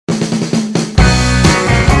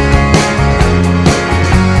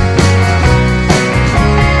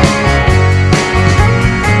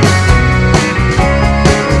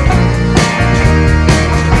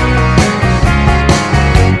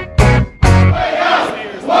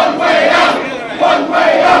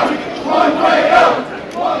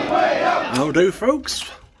How do, folks?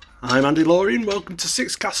 I'm Andy Lorian, welcome to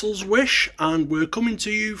Six Castles Wish, and we're coming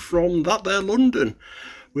to you from that there London.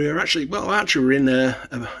 We're actually, we're in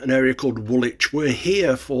an area called Woolwich. We're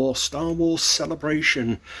here for Star Wars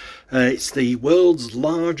Celebration. It's the world's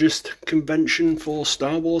largest convention for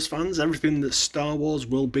Star Wars fans. Everything that's Star Wars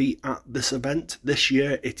will be at this event. This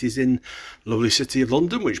year it is in the lovely city of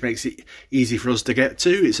London, which makes it easy for us to get to.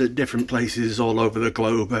 It's at different places all over the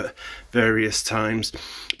globe at various times,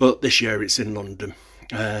 but this year it's in London.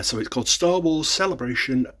 So it's called Star Wars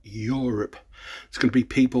Celebration Europe. It's going to be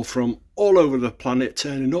people from all over the planet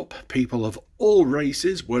turning up, people of all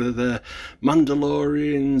races, whether they're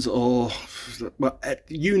Mandalorians or, well,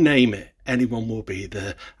 you name it, anyone will be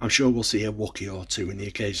there. I'm sure we'll see a Wookiee or two and the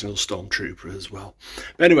occasional Stormtrooper as well.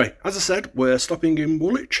 But anyway, as I said, we're stopping in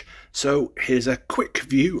Woolwich, so here's a quick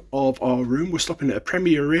view of our room. We're stopping at a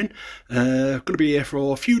Premier Inn. Going to be here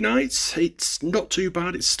for a few nights. It's not too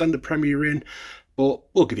bad, it's standard Premier Inn, but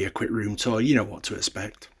we'll give you a quick room tour, you know what to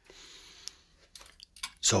expect.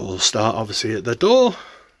 So we'll start obviously at the door.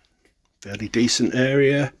 Fairly decent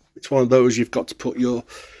area. It's one of those you've got to put your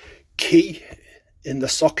key in the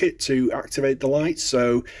socket to activate the lights.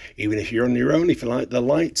 So even if you're on your own, if you like the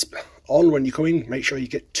lights on when you come in, make sure you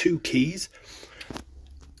get 2 keys.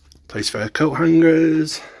 Place for coat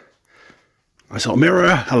hangers. Nice little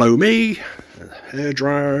mirror. Hello me. A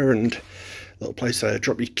hairdryer and a little place to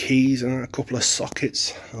drop your keys and a couple of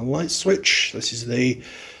sockets. A light switch. This is the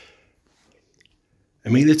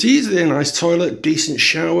amenities. A nice toilet, decent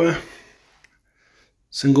shower,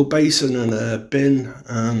 single basin and a bin,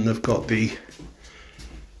 and they've got the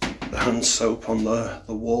hand soap on the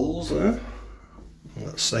walls there. And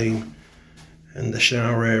that's same in the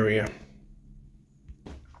shower area.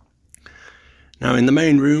 Now in the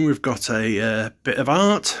main room we've got a bit of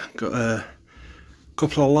art, got a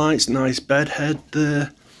couple of lights, nice bed head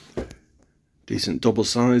there, decent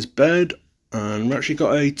double-sized bed. And we've actually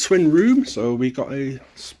got a twin room, so we got a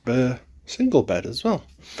spare single bed as well.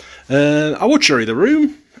 I would show you the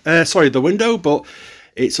room, the window, but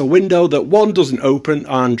it's a window that one doesn't open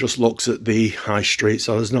and just looks at the high street,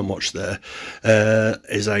 so there's not much there.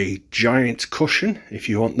 Is a giant cushion if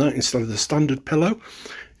you want that instead of the standard pillow.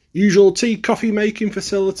 Usual tea, coffee making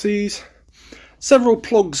facilities. Several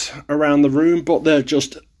plugs around the room, but they're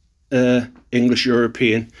just English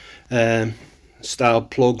European style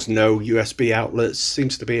plugs, no USB outlets.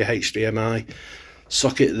 Seems to be a HDMI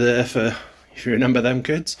socket there for, if you remember them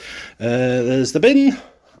kids. There's the bin,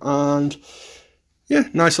 and yeah,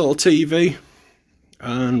 nice little TV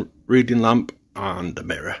and reading lamp and a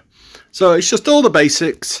mirror. So it's just all the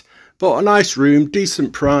basics, but a nice room,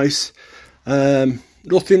 decent price.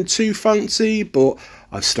 Nothing too fancy, but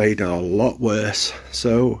I've stayed in a lot worse,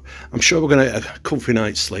 so I'm sure we're going to get a comfy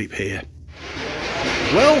night's sleep here.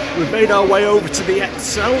 Well, we've made our way over to the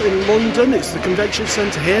Excel in London. It's the convention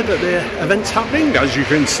centre here that the event's happening, as you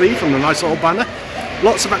can see from the nice old banner.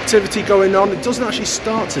 Lots of activity going on. It doesn't actually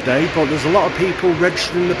start today, but there's a lot of people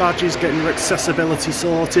registering the badges, getting their accessibility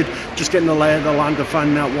sorted, just getting the lay of the land and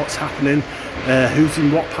finding out what's happening, who's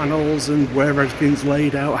in what panels and where everything's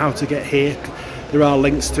laid out, how to get here. There are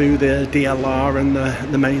links to the DLR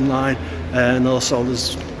and the main line, and also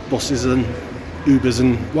there's buses and Ubers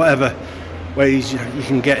and whatever ways you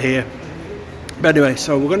can get here. But anyway,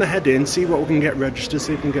 so we're going to head in, see what we can get registered,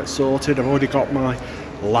 see if we can get sorted. I've already got my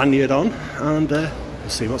lanyard on, and we'll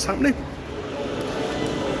see what's happening.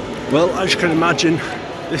 Well, as you can imagine,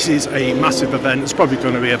 this is a massive event. It's probably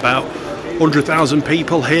going to be about 100,000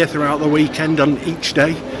 people here throughout the weekend on each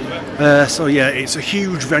day. So yeah, it's a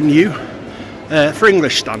huge venue. For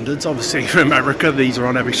English standards, obviously for America these are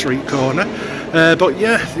on every street corner, but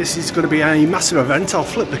yeah, this is going to be a massive event. I'll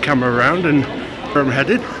flip the camera around and where I'm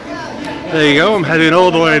headed. There you go, I'm heading all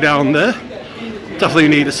the way down there. Definitely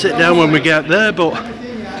need to sit down when we get there, but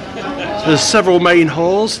there's several main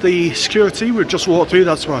halls. The security we've just walked through,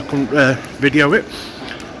 that's why I couldn't video it,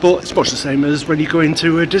 but it's much the same as when you go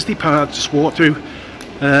into a Disney park. Just walk through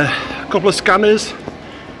a couple of scanners,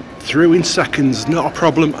 through in seconds, not a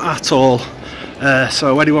problem at all.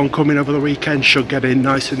 So anyone coming over the weekend should get in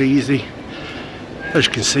nice and easy. As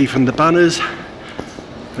you can see from the banners,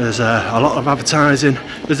 there's a lot of advertising.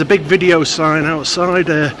 There's a big video sign outside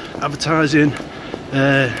advertising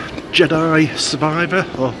Jedi Survivor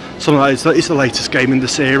or something like that. It's the latest game in the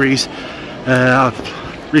series.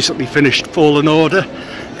 I've recently finished Fallen Order.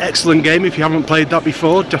 Excellent game. If you haven't played that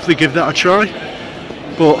before, definitely give that a try.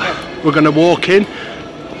 But we're going to walk in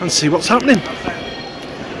and see what's happening.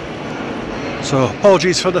 So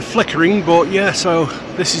apologies for the flickering, but yeah, so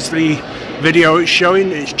this is the video it's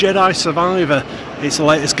showing. It's Jedi Survivor. It's the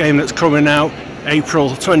latest game that's coming out. April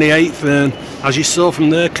 28th, and as you saw from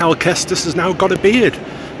there, Cal Kestis has now got a beard,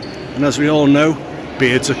 and as we all know,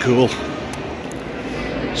 beards are cool.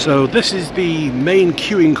 So this is the main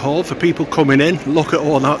queuing hall for people coming in. Look at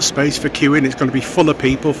all that space for queuing. It's going to be full of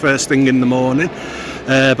people first thing in the morning,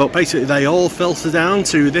 but basically they all filter down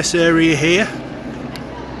to this area here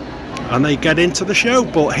and they get into the show.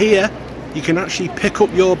 But here you can actually pick up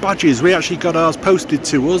your badges. We actually got ours posted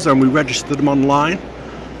to us and we registered them online,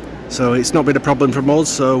 so it's not been a problem from us.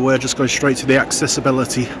 So we're just going straight to the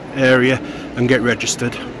accessibility area and get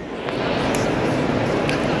registered.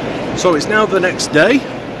 So it's now the next day.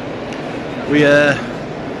 We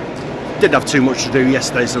didn't have too much to do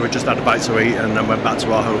yesterday, so we just had a bite to eat and then went back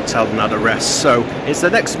to our hotel and had a rest. So it's the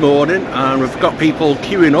next morning and we've got people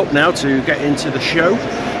queuing up now to get into the show.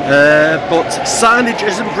 But signage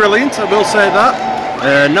isn't brilliant, I will say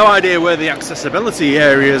that. No idea where the accessibility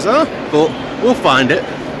areas are, but we'll find it.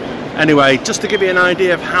 Anyway, just to give you an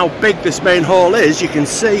idea of how big this main hall is, you can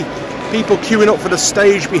see people queuing up for the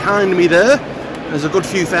stage behind me there. There's a good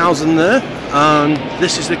few thousand there, and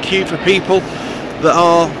this is the queue for people that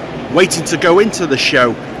are waiting to go into the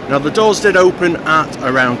show. Now the doors did open at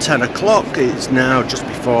around 10 o'clock, it's now just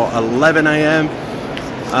before 11 AM,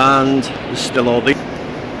 and there's still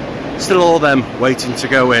all them waiting to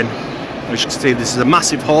go in. As you can see, this is a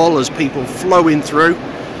massive hall, there's people flowing through.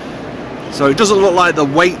 So it doesn't look like the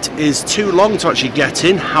wait is too long to actually get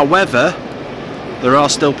in. However, there are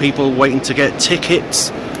still people waiting to get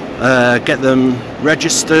tickets, get them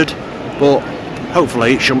registered, but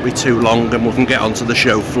hopefully it shouldn't be too long and we can get onto the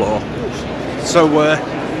show floor. So we're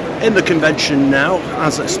in the convention now.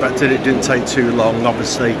 As expected, it didn't take too long,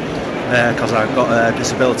 obviously, because I've got a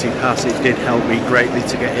disability pass. It did help me greatly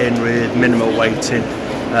to get in with minimal waiting.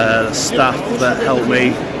 The staff that helped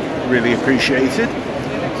me really appreciated.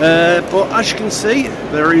 But as you can see,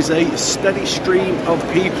 there is a steady stream of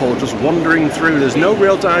people just wandering through. There's no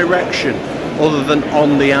real direction other than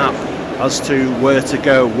on the app as to where to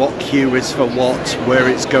go, what queue is for what, where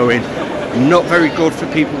it's going. Not very good for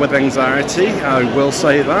people with anxiety, I will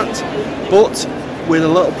say that, but with a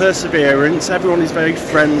little perseverance, everyone is very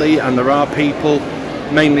friendly and there are people,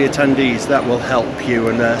 mainly attendees, that will help you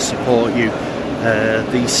and support you.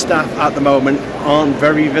 The staff at the moment aren't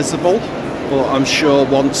very visible, but I'm sure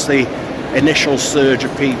once the initial surge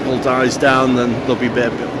of people dies down, then they'll be a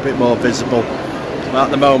bit more visible. But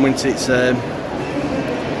at the moment it's a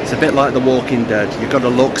bit like The Walking Dead. You've got to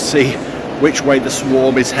look, see which way the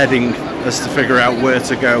swarm is heading as to figure out where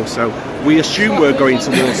to go. So we assume we're going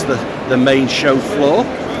towards the main show floor,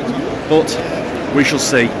 but we shall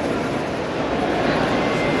see.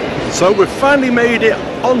 So we've finally made it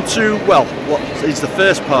onto, well, what is the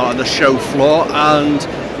first part of the show floor, and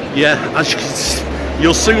yeah, as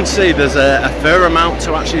you'll soon see, there's a fair amount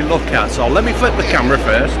to actually look at. So let me flip the camera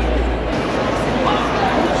first.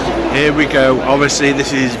 Here we go. Obviously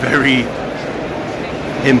this is very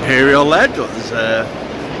Imperial led. There's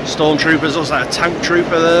stormtroopers, looks like a tank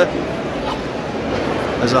trooper there.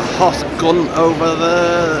 There's a hot gun over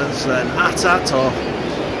there. There's an AT-AT,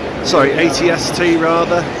 or sorry, AT-ST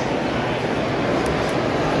rather.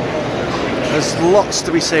 There's lots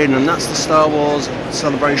to be seen, and that's the Star Wars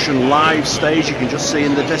Celebration live stage you can just see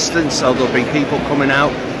in the distance. So there'll be people coming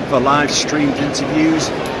out for live streamed interviews.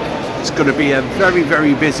 It's going to be a very,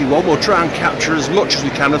 very busy one. We'll try and capture as much as we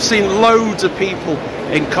can. I've seen loads of people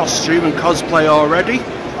in costume and cosplay already,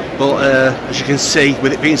 but as you can see,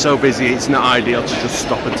 with it being so busy, it's not ideal to just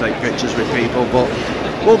stop and take pictures with people, but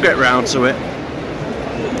we'll get round to it.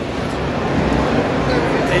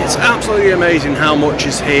 It's absolutely amazing how much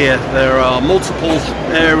is here. There are multiple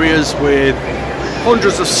areas with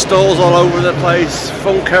hundreds of stalls all over the place.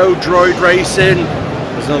 Funko, droid racing,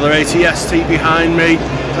 there's another AT-ST behind me.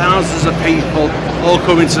 Thousands of people all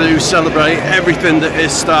coming to celebrate everything that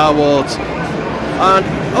is Star Wars. And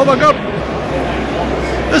oh my god,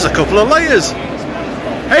 there's a couple of Leias.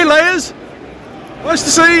 Hey Leias, nice to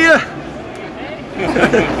see you.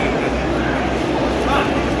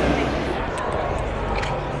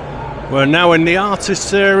 We're now in the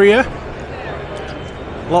artists area.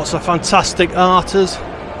 Lots of fantastic artists.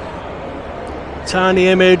 Tiny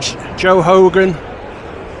Image, Joe Hogan,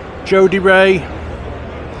 Jodie Ray,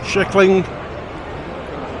 Schickling.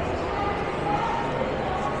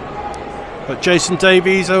 Got Jason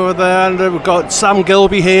Davies over there, and we've got Sam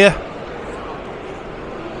Gilby here.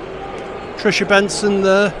 Trisha Benson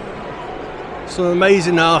there. Some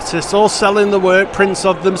amazing artists, all selling the work, prints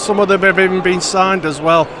of them. Some of them have even been signed as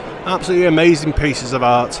well. Absolutely amazing pieces of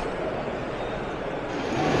art.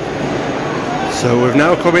 So we've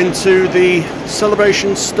now come into the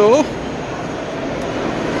Celebration store.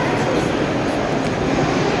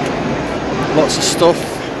 lots of stuff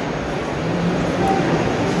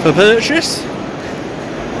for purchase.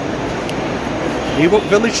 Ewok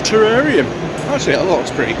Village Terrarium. Actually, that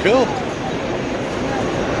looks pretty cool.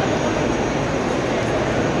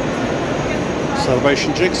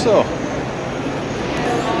 Celebration jigsaw.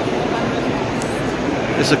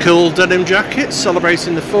 It's a cool denim jacket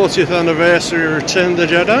celebrating the 40th anniversary of Return of the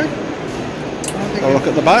Jedi. Have a look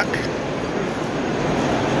at the back.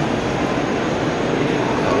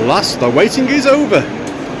 At last, the waiting is over.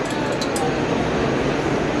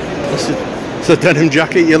 It's the denim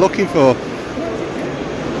jacket you're looking for.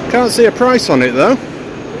 Can't see a price on it though,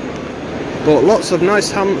 but lots of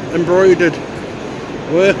nice hand embroidered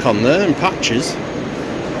work on there and patches.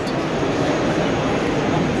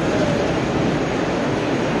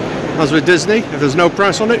 As with Disney, if there's no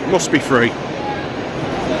price on it, it must be free.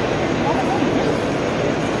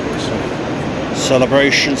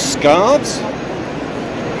 Celebration scarves.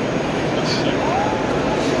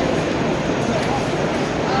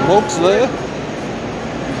 Mugs there.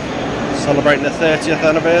 Celebrating the 30th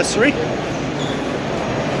anniversary.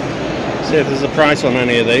 See if there's a price on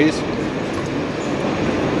any of these.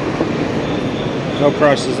 No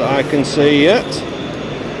prices that I can see yet.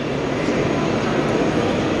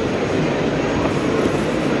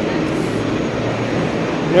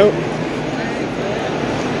 Nope.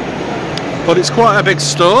 But it's quite a big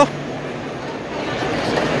store.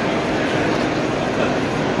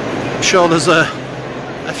 I'm sure there's a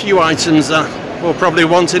few items that we'll probably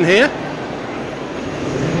want in here.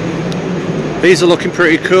 These are looking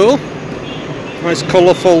pretty cool. Nice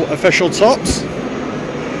colourful official tops.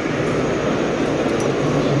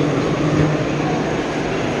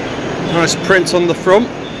 Nice print on the front.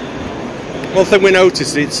 One thing we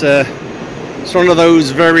noticed, it's one of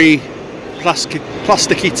those very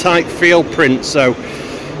plasticky type feel prints, so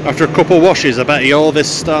after a couple of washes I bet you all this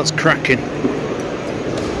starts cracking.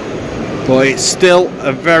 But it's still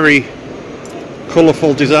a very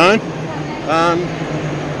colourful design. And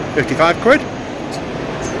 55 quid.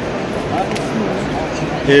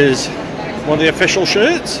 Here's one of the official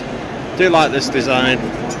shirts. Do like this design.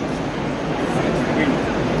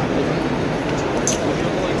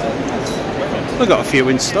 We've got a few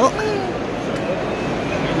in stock.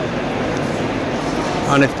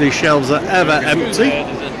 And if these shelves are ever empty,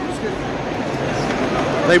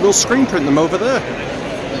 they will screen print them over there.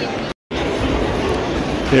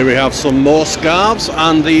 Here we have some more scarves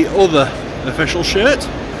and the other official shirt.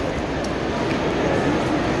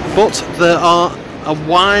 But there are a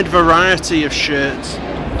wide variety of shirts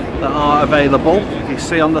that are available. You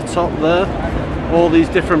see on the top there all these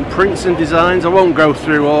different prints and designs. I won't go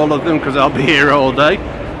through all of them because I'll be here all day.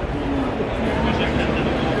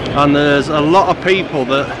 And there's a lot of people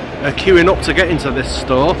that are queuing up to get into this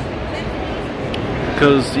store,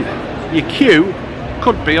 because your queue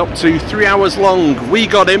could be up to 3 hours long. We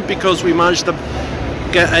got in because we managed to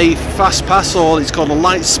get a fast pass, or it's called a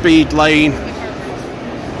light speed lane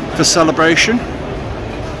for Celebration.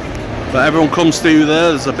 But everyone comes through there.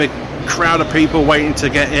 There's a big crowd of people waiting to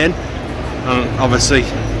get in, and obviously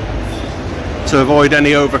to avoid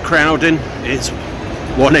any overcrowding, it's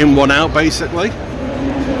one in, one out basically.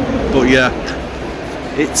 But yeah,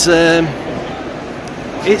 it's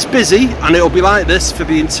busy, and it'll be like this for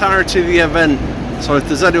the entirety of the event. So if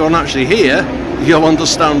there's anyone actually here, you'll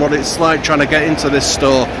understand what it's like trying to get into this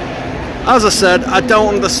store. As I said, I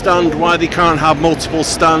don't understand why they can't have multiple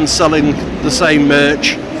stands selling the same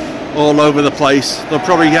merch all over the place. They'll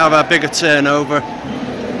probably have a bigger turnover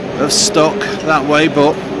of stock that way,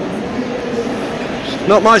 but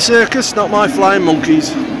not my circus, not my flying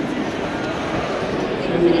monkeys.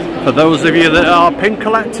 For those of you that are pin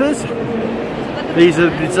collectors, these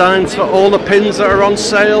are the designs for all the pins that are on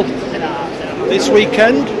sale this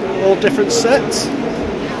weekend, all different sets.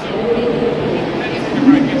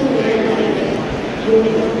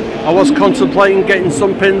 I was contemplating getting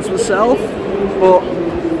some pins myself, but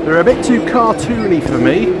they're a bit too cartoony for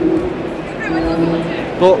me.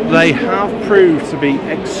 But they have proved to be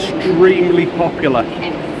extremely popular.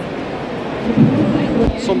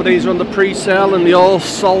 Some of these are on the pre-sale and they all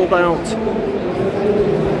sold out.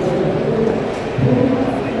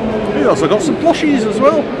 We also got some plushies as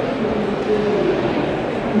well.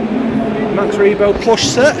 Max Rebo plush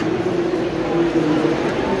set.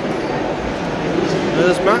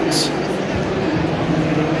 There's Max.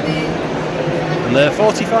 And they're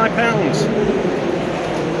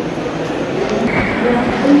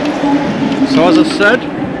 £45. So as I said,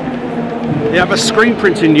 they have a screen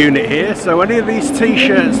printing unit here, so any of these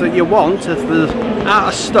t-shirts that you want, if they're out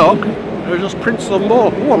of stock, they'll just print some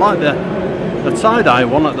more. Oh, I like the tie-dye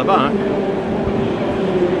one at the back.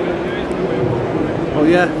 But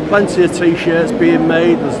yeah, plenty of t-shirts being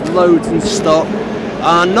made, there's loads in stock,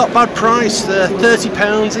 and not bad price. They're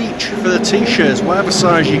 £30 each for the t-shirts, whatever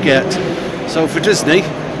size you get. So for Disney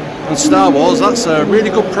and Star Wars, that's a really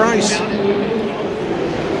good price.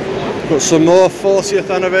 Got some more 40th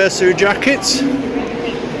anniversary jackets.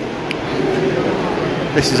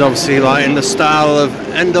 This is obviously like in the style of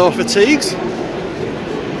Endor fatigues.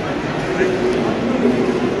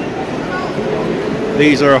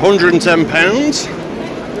 These are £110.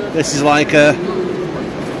 This is like a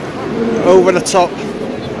over-the-top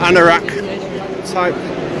anorak type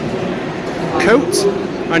coat,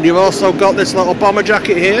 and you've also got this little bomber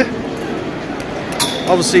jacket here,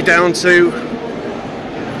 obviously down to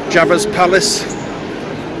Jabba's palace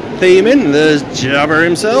theming. There's Jabba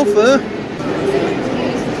himself there,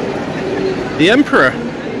 the Emperor.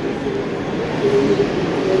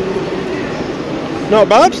 Not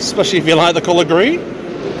bad, especially if you like the colour green.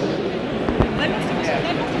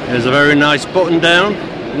 There's a very nice button down,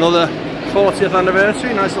 another 40th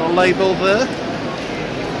anniversary, nice little label there.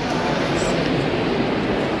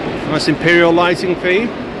 Nice imperial lighting theme.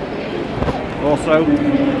 Also,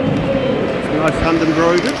 nice hand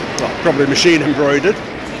embroidered, well, probably machine embroidered.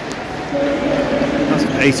 That's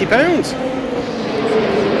 £80.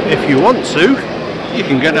 If you want to, you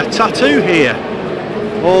can get a tattoo here.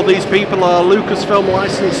 All these people are Lucasfilm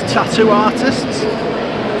licensed tattoo artists.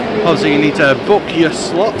 Obviously you need to book your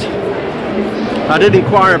slot. I did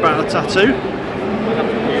inquire about a tattoo,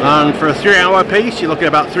 and for a 3-hour piece you're looking at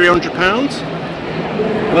about £300.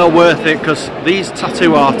 Well worth it, because these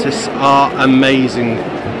tattoo artists are amazing.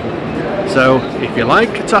 So if you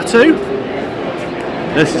like a tattoo,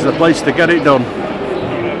 this is the place to get it done.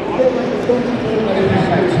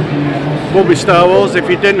 Would be Star Wars if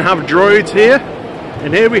you didn't have droids here.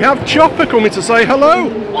 And here we have Chopper coming to say hello.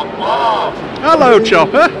 Hello,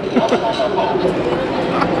 Chopper.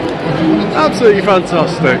 Absolutely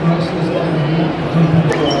fantastic.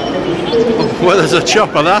 Well, there's a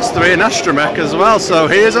Chopper, that's 3 in Astromech as well, so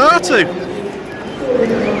here's R2.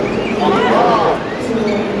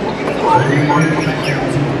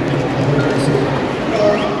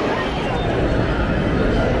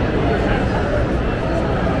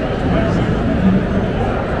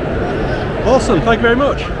 Awesome, thank you very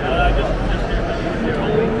much.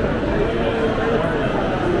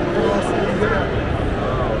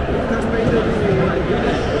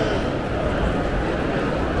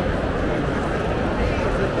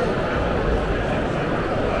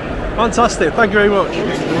 Fantastic, thank you very much.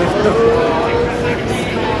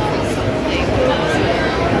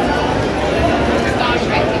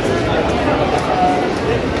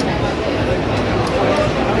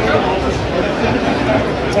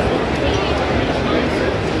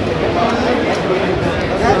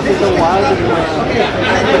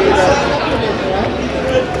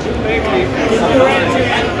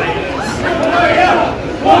 One way out,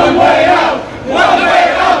 one way out, one way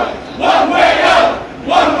out, one way out,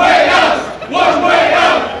 one way out, one way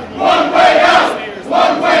out, one way out,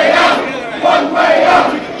 one way out, one way out,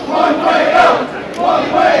 one way out, one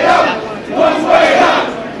way out, one way out,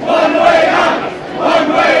 one way out, one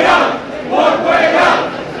way out, one way out,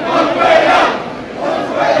 one way out.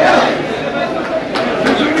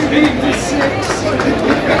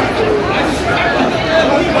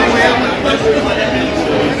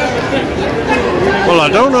 Well, I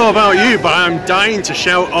don't know about you, but I'm dying to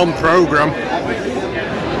shout on programme.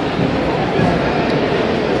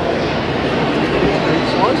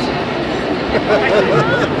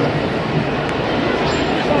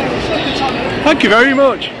 Thank you very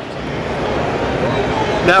much.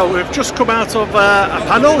 Now, we've just come out of a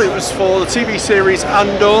panel. It was for the TV series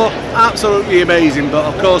Andor. Absolutely amazing, but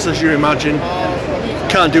of course, as you imagine,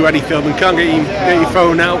 can't do any filming, can't get your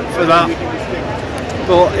phone out for that.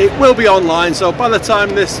 But it will be online, so by the time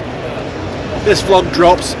this vlog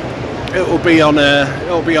drops, it will be on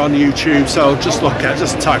YouTube. So just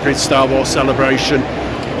type in Star Wars Celebration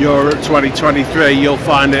Europe 2023. You'll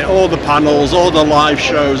find it. All the panels, all the live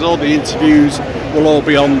shows, all the interviews will all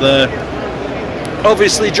be on there.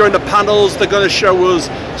 Obviously, during the panels, they're going to show us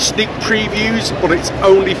sneak previews, but it's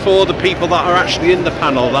only for the people that are actually in the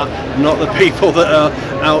panel, not the people that are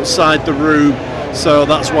outside the room. So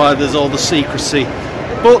that's why there's all the secrecy.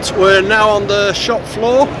 But we're now on the shop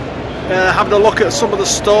floor, having a look at some of the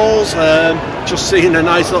stalls, just seeing a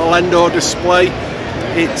nice little Endor display.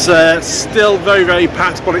 It's still very, very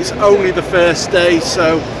packed, but it's only the first day,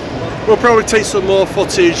 so we'll probably take some more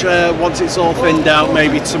footage once it's all thinned out,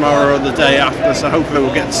 maybe tomorrow or the day after, so hopefully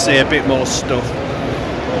we'll get to see a bit more stuff.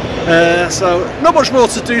 So not much more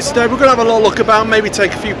to do today. We're going to have a little look about, maybe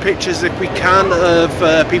take a few pictures if we can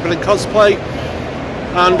of people in cosplay.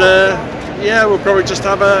 And yeah, we'll probably just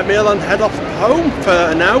have a meal and head off home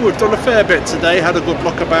for now. We've done a fair bit today, had a good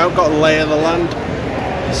look about, got a lay of the land.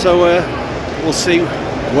 So we'll see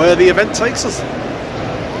where the event takes us.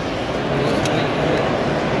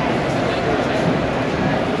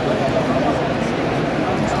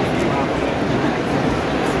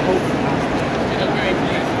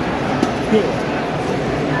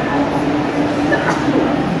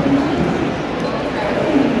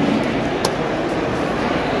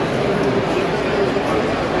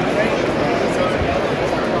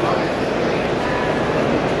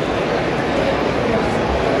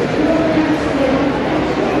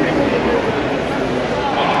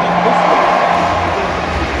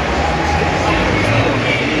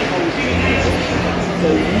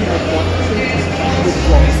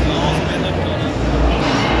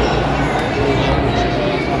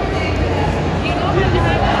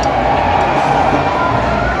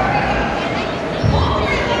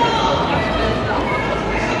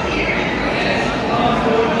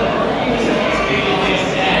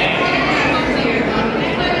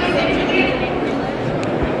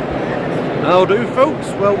 How do, folks?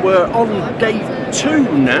 Well, we're on day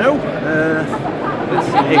 2 now.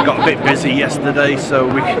 It got a bit busy yesterday, so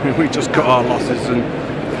we just cut our losses and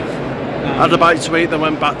had a bite to eat, then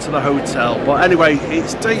went back to the hotel. But anyway,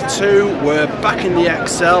 it's day 2, we're back in the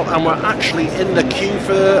XL, and we're actually in the queue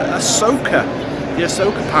for Ahsoka, the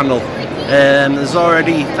Ahsoka panel. There's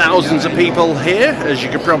already thousands of people here, as you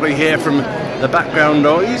can probably hear from the background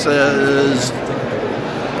noise. There's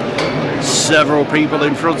several people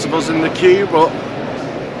in front of us in the queue, but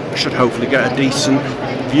we should hopefully get a decent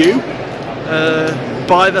view.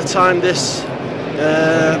 By the time this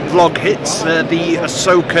vlog hits, the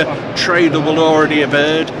Ahsoka trailer will already have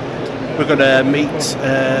aired. We're going to meet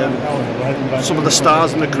some of the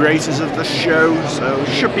stars and the creators of the show, so it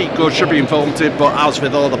should be good, should be informative. But as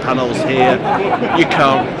with all the panels here, you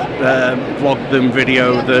can't vlog them,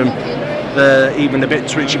 video them. They're even a bit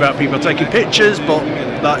twitchy about people taking pictures, but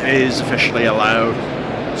that is officially allowed.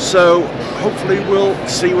 So hopefully we'll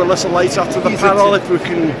see you a little later after the panel if we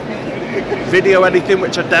can video anything,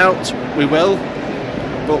 which I doubt we will,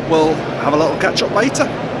 but we'll have a little catch up later.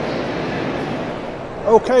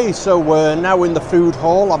 Okay, so we're now in the food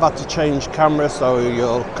hall. I've had to change camera, so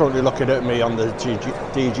you're currently looking at me on the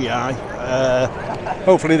DJI.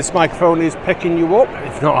 Hopefully this microphone is picking you up.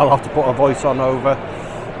 If not, I'll have to put a voice on over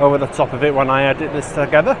the top of it when I edit this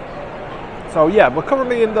together. So yeah, we're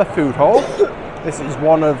currently in the food hall. This is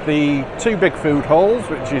one of the 2 big food halls,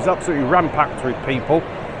 which is absolutely ram-packed with people.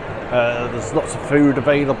 There's lots of food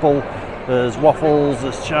available. There's waffles,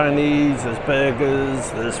 there's Chinese, there's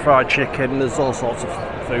burgers, there's fried chicken, there's all sorts of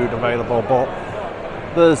food available, but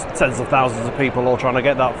there's tens of thousands of people all trying to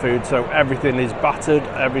get that food, so everything is battered,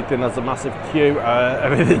 everything has a massive queue,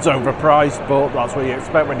 everything's overpriced, but that's what you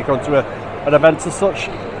expect when you come to an event of such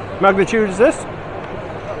magnitude as this.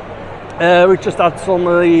 We've just had some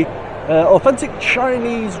of the authentic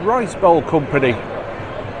Chinese rice bowl company.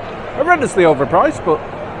 Horrendously overpriced, but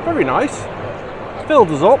very nice.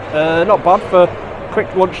 Filled us up, not bad for a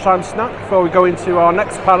quick lunchtime snack before we go into our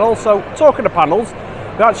next panel. So, talking of panels,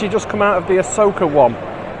 we actually just come out of the Ahsoka one.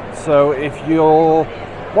 So if you're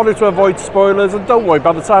wanting to avoid spoilers, and don't worry,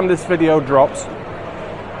 by the time this video drops,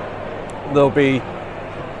 there'll be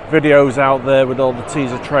videos out there with all the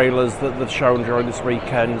teaser trailers that they've shown during this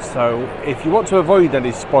weekend. So if you want to avoid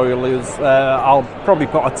any spoilers, I'll probably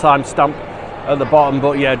put a timestamp at the bottom,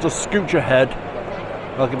 but yeah, just scoot your head.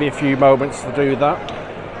 I'll give you a few moments to do that.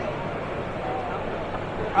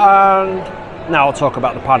 And now I'll talk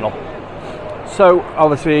about the panel. So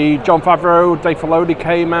obviously Jon Favreau, Dave Filoni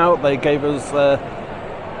came out. They gave us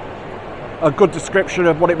a good description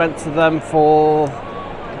of what it meant to them for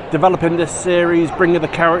developing this series, bringing the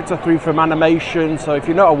character through from animation. So if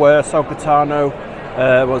you're not aware, Ahsoka Tano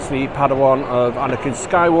was the Padawan of Anakin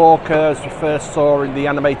Skywalker, as we first saw in the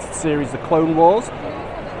animated series The Clone Wars.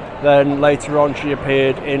 Then later on she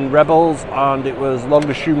appeared in Rebels, and it was long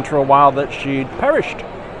assumed for a while that she'd perished.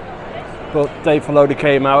 But Dave Filoni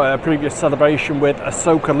came out at a previous celebration with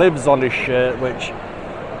Ahsoka Lives on his shirt, which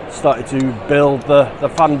started to build the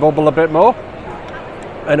fan bubble a bit more.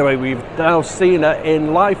 Anyway, we've now seen her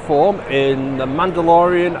in live form in The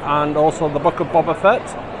Mandalorian and also the Book of Boba Fett.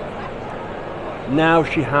 Now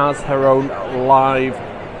she has her own live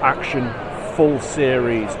action full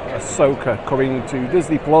series, Ahsoka, coming to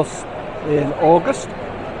Disney Plus in August.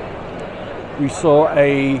 We saw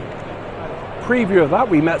a preview of that.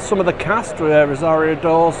 We met some of the cast, Rosario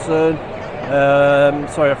Dawson,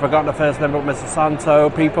 sorry I've forgotten the first name, but Mr Santo,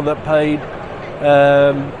 people that played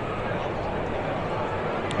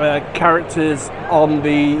characters on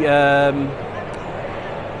the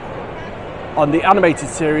animated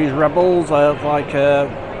series Rebels, like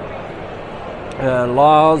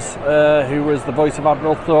Lars, who was the voice of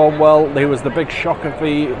Admiral Thrawn. Well, who was the big shock of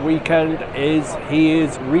the weekend, is he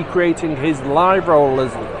is recreating his live role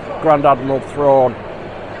as Grand Admiral Thrawn.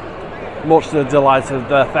 Much to the delight of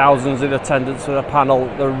the thousands in attendance at the panel.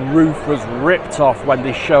 The roof was ripped off when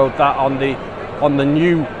they showed that on the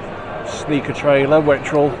new sneaker trailer,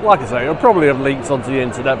 which will, like I say, it'll probably have leaked onto the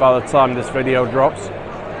internet by the time this video drops.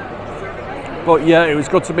 But yeah, it was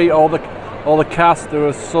good to meet all the cast. There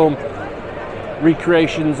was some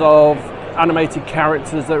recreations of animated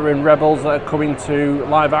characters that were in Rebels that are coming to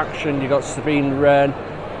live action. You got Sabine Wren,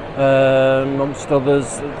 amongst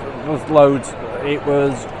others. There was loads. It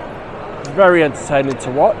was very entertaining to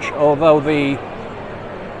watch, although the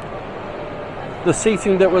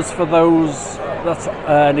seating that was for those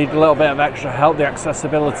that need a little bit of extra help, the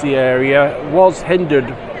accessibility area, was hindered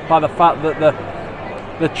by the fact that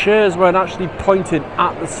the chairs weren't actually pointed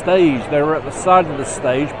at the stage. They were at the side of the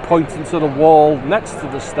stage, pointing to the wall next to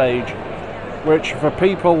the stage, which for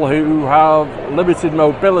people who have limited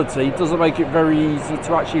mobility doesn't make it very easy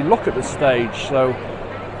to actually look at the stage. So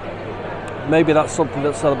maybe that's something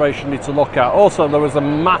that Celebration need to look at. Also, there was a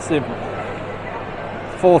massive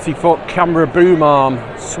 40-foot camera boom arm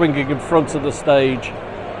swinging in front of the stage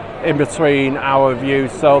in between our view,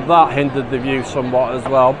 so that hindered the view somewhat as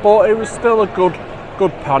well. But it was still a good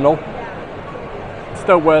panel,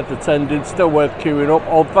 still worth attending, still worth queuing up,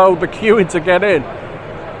 although the queuing to get in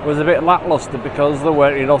was a bit lackluster because there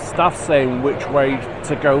weren't enough staff saying which way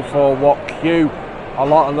to go for what queue. A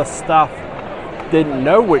lot of the staff didn't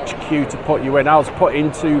know which queue to put you in. I was put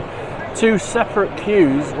into two separate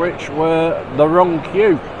queues which were the wrong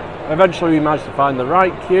queue. Eventually we managed to find the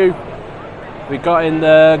right queue. We got in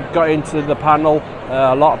there, got into the panel.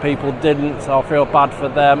 A lot of people didn't, so I feel bad for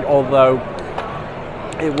them, although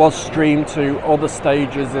it was streamed to other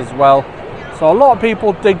stages as well. So a lot of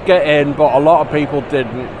people did get in, but a lot of people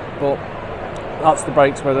didn't. But that's the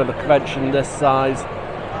breaks with a convention this size.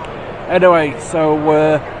 Anyway, so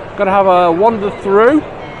we're going to have a wander through.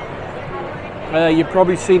 You've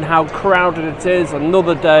probably seen how crowded it is.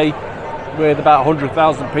 Another day with about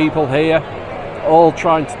 100,000 people here, all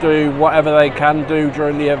trying to do whatever they can do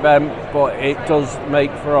during the event, but it does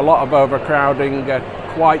make for a lot of overcrowding, a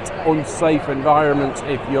quite unsafe environment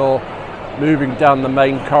if you're moving down the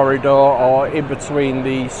main corridor or in between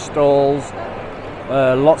the stalls.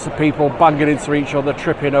 Lots of people banging into each other,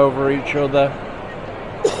 tripping over each other.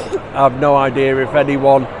 I have no idea if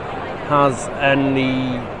anyone has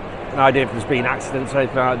any idea if there's been accidents or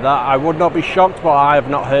anything like that. I would not be shocked, but I have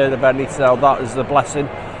not heard of any, so that is a blessing.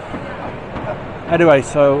 Anyway,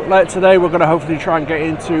 so later today we're going to hopefully try and get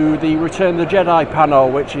into the Return of the Jedi panel,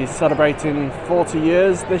 which is celebrating 40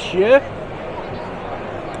 years this year.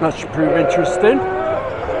 That should prove interesting.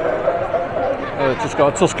 Just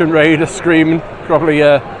got a Tusken Raider screaming. Probably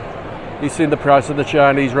he's seen the price of the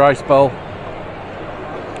Chinese rice bowl.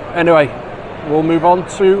 Anyway, we'll move on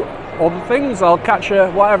to other things. I'll catch you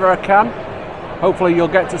whatever I can. Hopefully you'll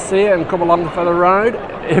get to see it and come along for the ride.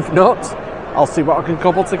 If not, I'll see what I can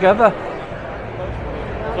cobble together.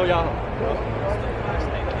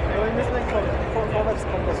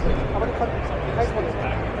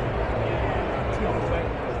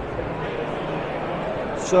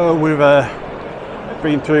 So we've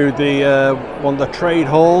been through the one of the trade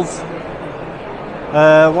halls.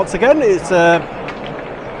 Once again, it's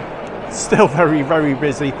still very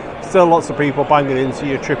busy. Still lots of people banging into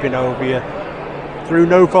you, tripping over you. Through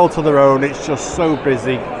no fault of their own, it's just so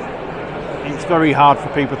busy. It's very hard for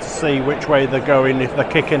people to see which way they're going, if they're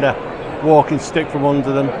kicking a walking stick from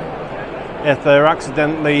under them, if they're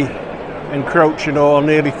accidentally encroaching or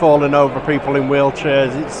nearly falling over people in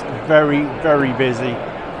wheelchairs. It's very busy.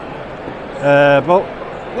 But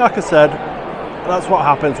like I said, that's what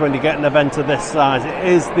happens when you get an event of this size. It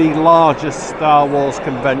is the largest Star Wars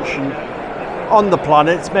convention on the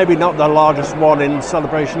planet. Maybe not the largest one in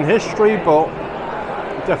Celebration history, but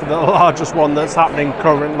definitely the largest one that's happening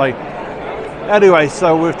currently. Anyway,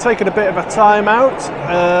 so we've taken a bit of a time out,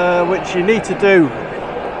 which you need to do.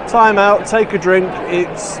 Time out, take a drink.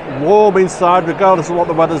 It's warm inside, regardless of what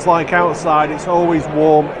the weather's like outside. It's always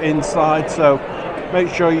warm inside, so make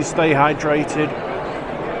sure you stay hydrated.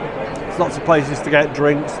 There's lots of places to get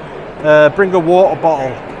drinks. Bring a water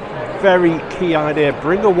bottle. Very key idea.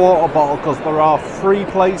 Bring a water bottle, because there are free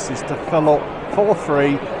places to fill up for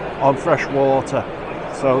free on fresh water.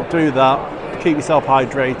 So do that. Keep yourself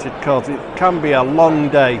hydrated, because it can be a long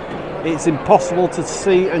day. It's impossible to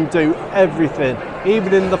see and do everything,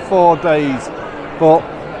 even in the 4 days. But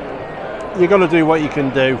you've got to do what you can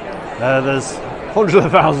do. There's hundreds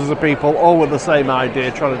of thousands of people all with the same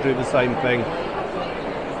idea, trying to do the same thing.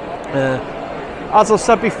 As I've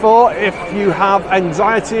said before, if you have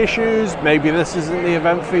anxiety issues, maybe this isn't the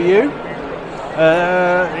event for you.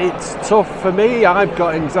 It's tough for me. I've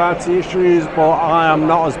got anxiety issues, but I am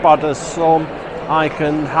not as bad as some. I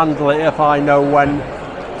can handle it if I know when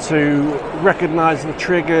to recognise the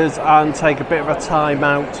triggers and take a bit of a time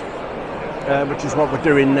out, which is what we're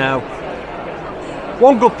doing now.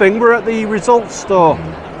 One good thing, we're at the results store.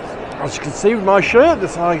 As you can see with my shirt,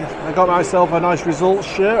 I got myself a nice results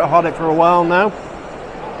shirt. I've had it for a while now.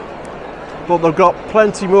 But they've got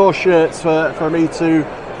plenty more shirts for me to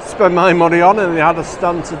spend my money on, and they had a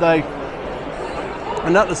stand today.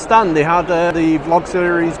 And at the stand they had the vlog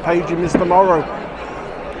series page in Mr Morrow.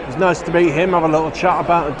 It was nice to meet him, have a little chat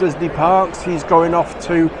about the Disney parks. He's going off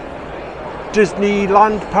to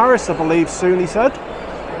Disneyland Paris, I believe, soon, he said.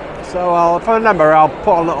 So if I remember, I'll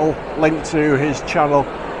put a little link to his channel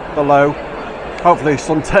below. Hopefully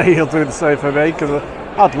someday he'll do the same for me, because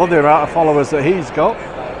I'd love the amount of followers that he's got.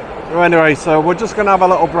 Anyway, so we're just going to have a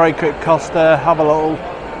little break at Costa, have a little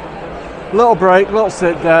break, little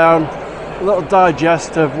sit down, a little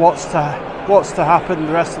digest of what's to happen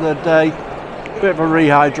the rest of the day, bit of a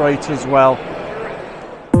rehydrate as well.